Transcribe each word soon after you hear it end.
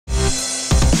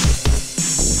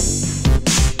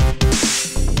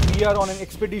we are on an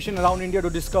expedition around India to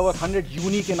discover 100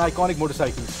 unique and iconic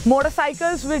motorcycles.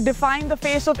 Motorcycles will define the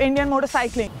face of Indian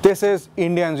motorcycling. This is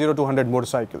Indian 0 to 100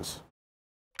 motorcycles.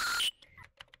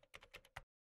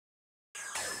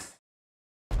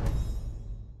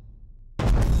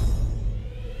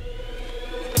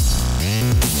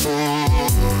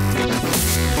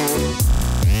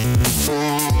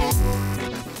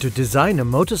 To design a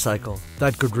motorcycle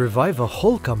that could revive a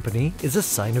whole company is a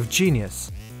sign of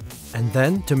genius. And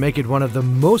then to make it one of the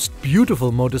most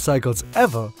beautiful motorcycles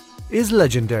ever is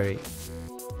legendary.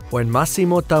 When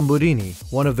Massimo Morini,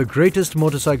 one of the greatest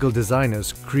motorcycle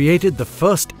designers, created the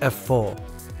first F4,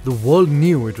 the world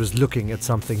knew it was looking at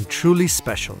something truly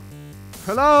special.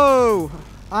 Hello!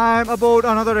 I'm aboard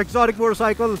another exotic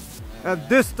motorcycle, and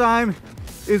this time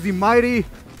is the mighty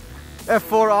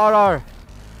F4 RR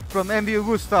from MV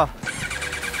Agusta.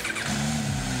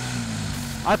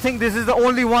 I think this is the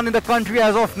only one in the country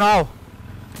as of now.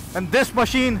 And this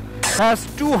machine has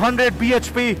 200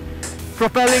 bhp,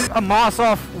 propelling a mass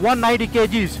of 190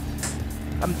 kgs.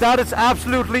 And that is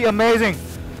absolutely amazing.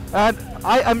 And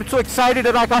I am so excited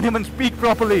that I can't even speak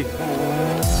properly.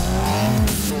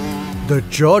 The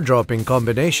jaw-dropping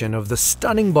combination of the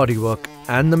stunning bodywork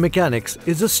and the mechanics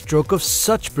is a stroke of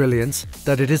such brilliance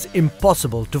that it is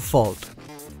impossible to fault.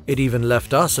 It even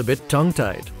left us a bit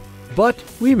tongue-tied. But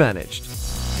we managed.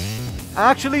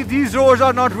 Actually, these roads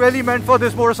are not really meant for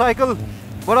this motorcycle,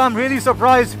 but I'm really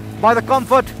surprised by the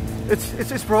comfort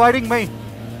it's providing me.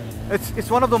 It's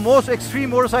one of the most extreme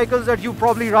motorcycles that you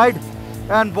probably ride,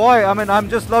 and boy, I mean, I'm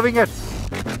just loving it.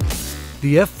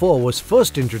 The F4 was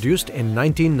first introduced in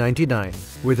 1999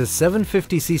 with a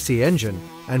 750cc engine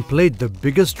and played the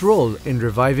biggest role in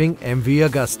reviving MV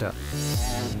Agusta.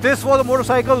 This was a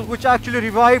motorcycle which actually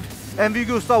revived MV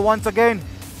Agusta once again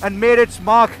and made its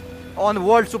mark on the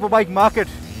world superbike market.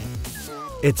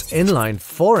 Its inline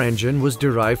 4 engine was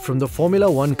derived from the Formula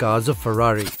 1 cars of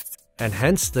Ferrari, and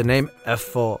hence the name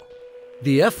F4.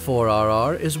 The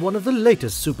F4 RR is one of the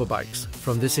latest superbikes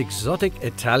from this exotic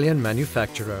Italian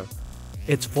manufacturer.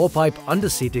 Its 4-pipe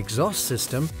underseat exhaust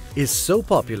system is so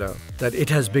popular that it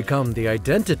has become the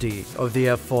identity of the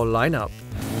F4 lineup.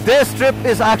 This trip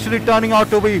is actually turning out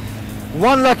to be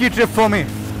one lucky trip for me.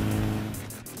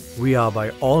 We are by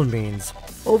all means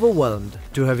overwhelmed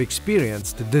to have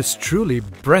experienced this truly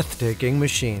breathtaking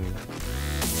machine.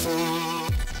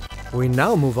 We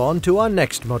now move on to our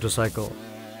next motorcycle,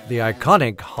 the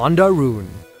iconic Honda Rune.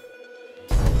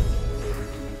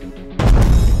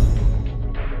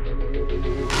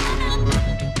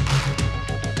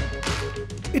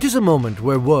 It is a moment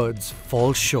where words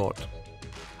fall short.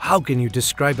 How can you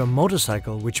describe a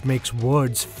motorcycle which makes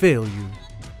words fail you?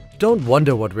 Don't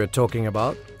wonder what we're talking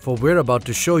about, for we're about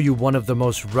to show you one of the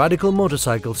most radical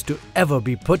motorcycles to ever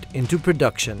be put into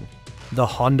production, the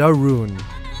Honda Rune.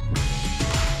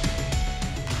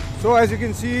 So as you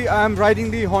can see, I'm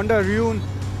riding the Honda Rune,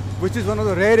 which is one of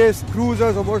the rarest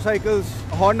cruisers or motorcycles.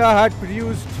 Honda had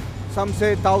produced, some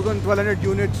say 1,000-1,200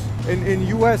 units in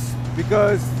US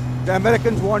because the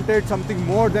Americans wanted something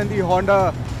more than the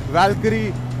Honda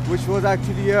Valkyrie, which was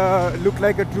actually looked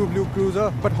like a true blue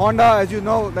cruiser. But Honda, as you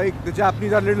know, like the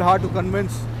Japanese are a little hard to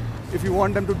convince if you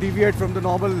want them to deviate from the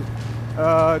normal,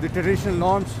 the traditional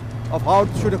norms of how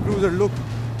should a cruiser look.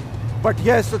 But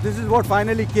yes, so this is what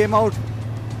finally came out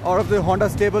of the Honda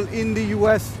stable in the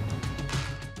US.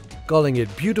 Calling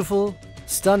it beautiful,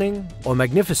 stunning, or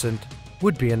magnificent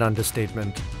would be an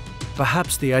understatement.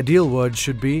 Perhaps the ideal word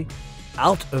should be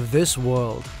out of this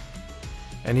world.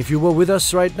 And if you were with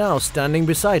us right now standing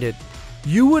beside it,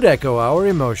 you would echo our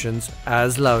emotions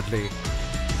as loudly.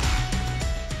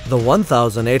 The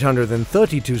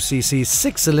 1832cc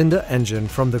 6-cylinder engine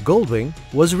from the Goldwing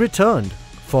was returned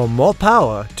for more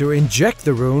power to inject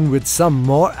the Rune with some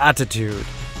more attitude.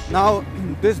 Now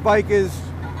this bike is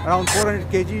around 400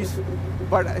 kgs,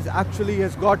 but it actually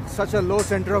has got such a low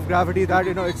center of gravity that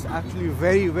it's actually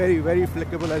very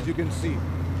flickable, as you can see.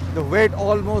 The weight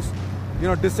almost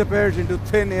disappears into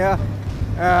thin air,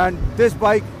 and this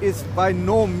bike is by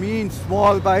no means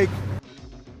small bike.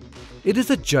 It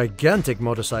is a gigantic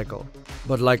motorcycle,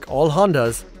 but like all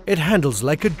Hondas, it handles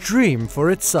like a dream for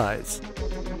its size.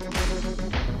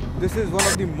 This is one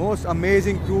of the most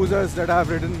amazing cruisers that I've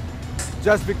ridden,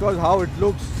 just because how it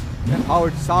looks and how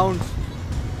it sounds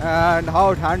and how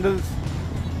it handles.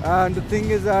 And the thing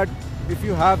is that if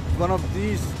you have one of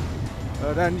these,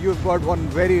 then you've got one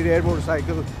very rare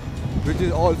motorcycle which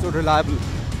is also reliable.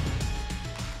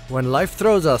 When life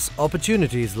throws us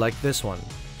opportunities like this one,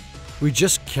 we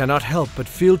just cannot help but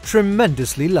feel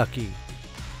tremendously lucky.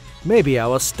 Maybe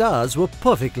our stars were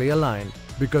perfectly aligned,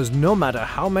 Because no matter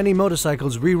how many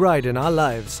motorcycles we ride in our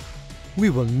lives,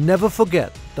 we will never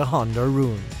forget the Honda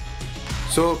Rune.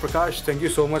 So Prakash, thank you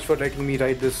so much for letting me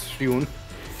ride this Rune.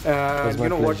 You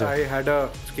know what, I had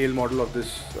a scale model of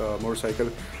this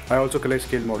motorcycle. I also collect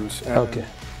scale models. And Okay.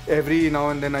 every now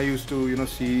and then I used to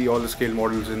see all the scale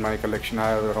models in my collection. I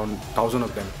have around 1,000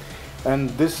 of them.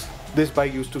 And this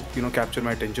bike used to capture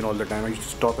my attention all the time. I used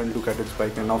to stop and look at its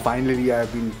bike, and now finally I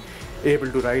have been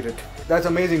able to ride it. That's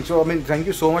amazing. So I mean, thank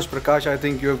you so much, Prakash. I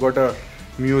think you have got a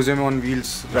museum on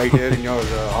wheels right here in your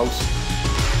house.